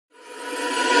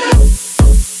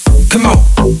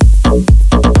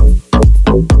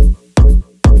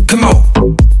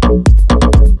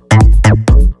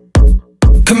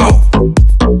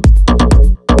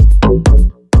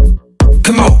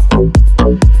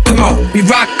we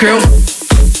rock, girls.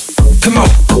 Come on.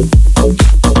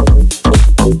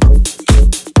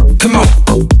 Come on.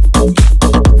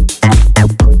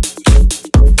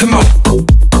 Come on.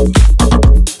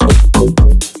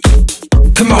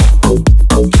 Come on.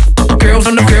 Girls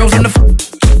on the girls on the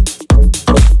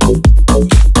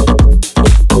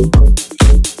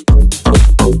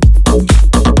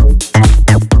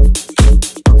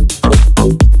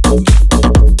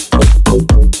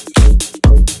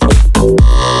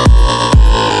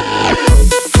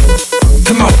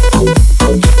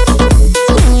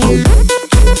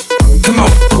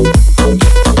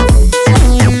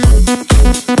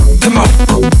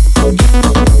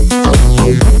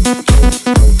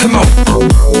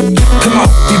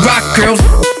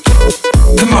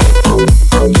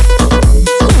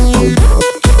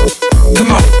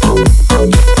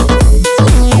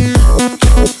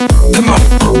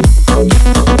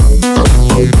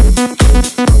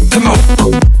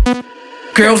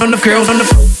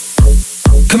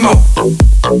come on.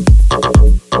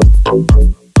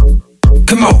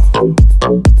 Come on.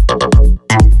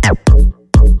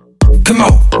 Come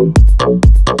on.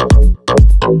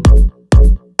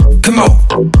 Come on.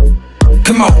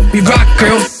 Come on. We rock,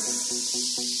 girls.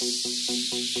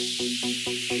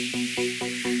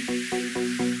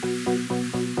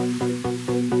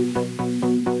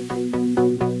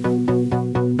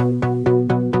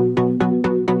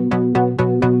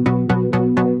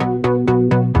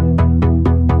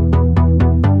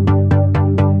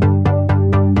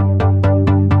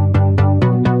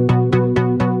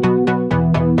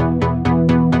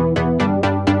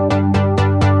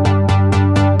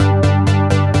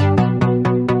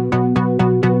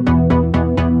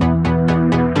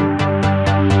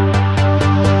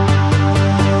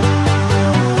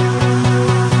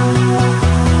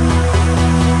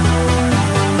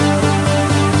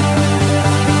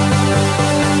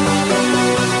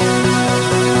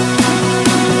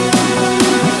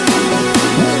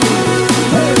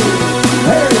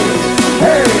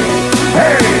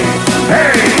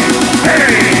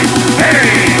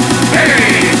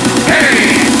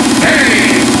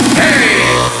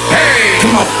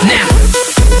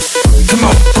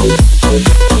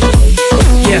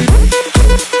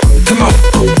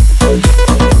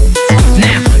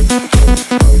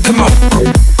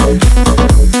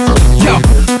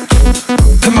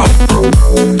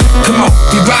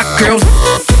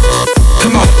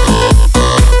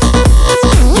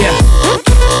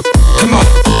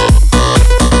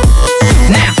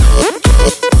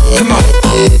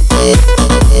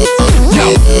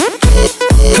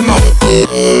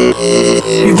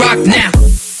 We rock now.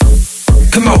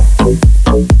 Come on.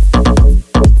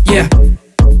 Yeah.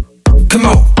 Come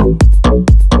on.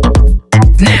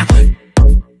 Now.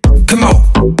 Come on.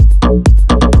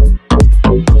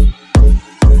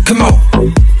 Come on.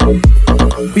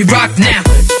 We rock now.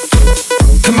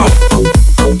 Come on.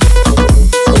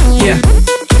 Yeah.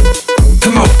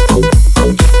 Come on.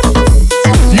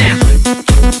 Now.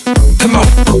 Come on.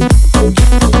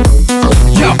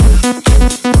 Yo.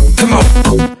 Come on.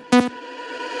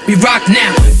 We rock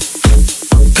now.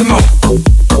 Come on.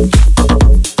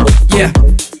 Yeah.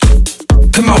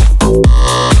 Come on.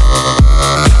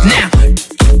 Now.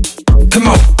 Come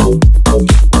on.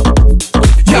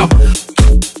 Yo.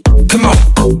 Come on.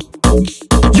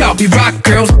 Yo, we rock,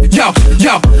 girls. Yo,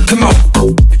 yo. Come on.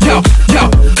 Yo, yo.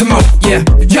 Come on. Yeah.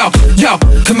 Yo, yo.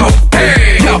 Come on.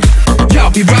 Hey. Yo, yo.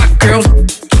 We rock, girls.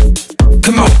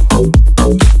 Come on.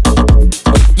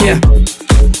 Yeah.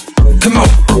 Come on.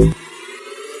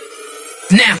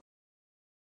 Now.